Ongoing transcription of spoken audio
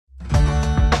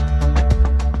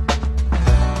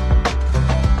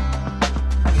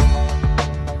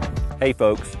Hey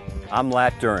folks, I'm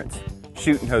Lat Durrance,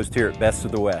 shooting host here at Best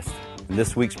of the West. And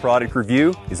this week's product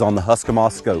review is on the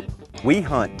Huskemaw scope. We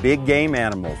hunt big game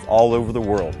animals all over the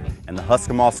world, and the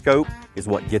Huskemaw scope is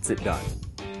what gets it done.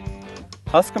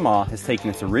 Huskemaw has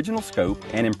taken its original scope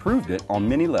and improved it on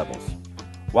many levels.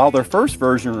 While their first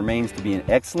version remains to be an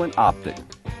excellent optic,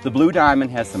 the Blue Diamond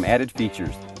has some added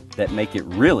features that make it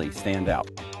really stand out.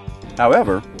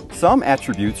 However, some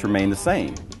attributes remain the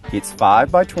same. It's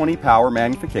 5x20 power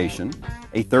magnification,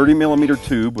 a 30mm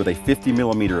tube with a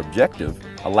 50mm objective,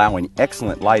 allowing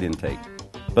excellent light intake.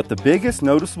 But the biggest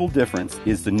noticeable difference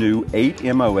is the new 8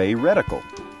 MOA reticle.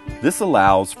 This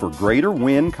allows for greater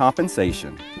wind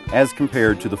compensation as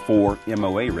compared to the 4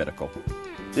 MOA reticle.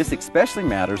 This especially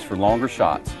matters for longer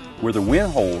shots where the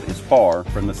wind hole is far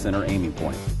from the center aiming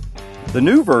point. The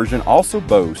new version also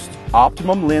boasts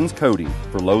optimum lens coating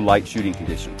for low light shooting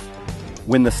conditions.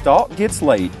 When the stalk gets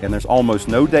late and there's almost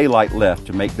no daylight left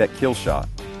to make that kill shot,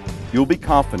 you'll be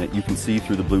confident you can see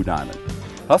through the Blue Diamond.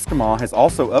 Huskemaw has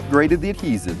also upgraded the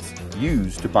adhesives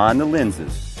used to bind the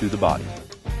lenses to the body.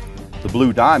 The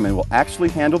Blue Diamond will actually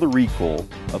handle the recoil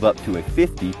of up to a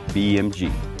 50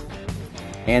 BMG.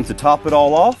 And to top it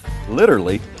all off,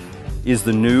 literally, is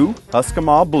the new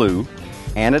Huskemaw Blue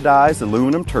anodized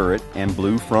aluminum turret and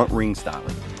blue front ring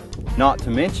styling. Not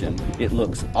to mention, it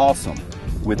looks awesome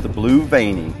with the blue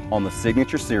veining on the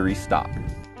Signature Series stock.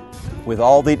 With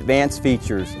all the advanced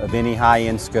features of any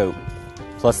high-end scope,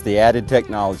 plus the added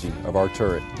technology of our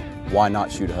turret, why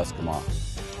not shoot a Huskemaw?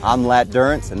 I'm Lat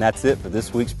Durrance, and that's it for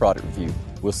this week's product review.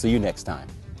 We'll see you next time.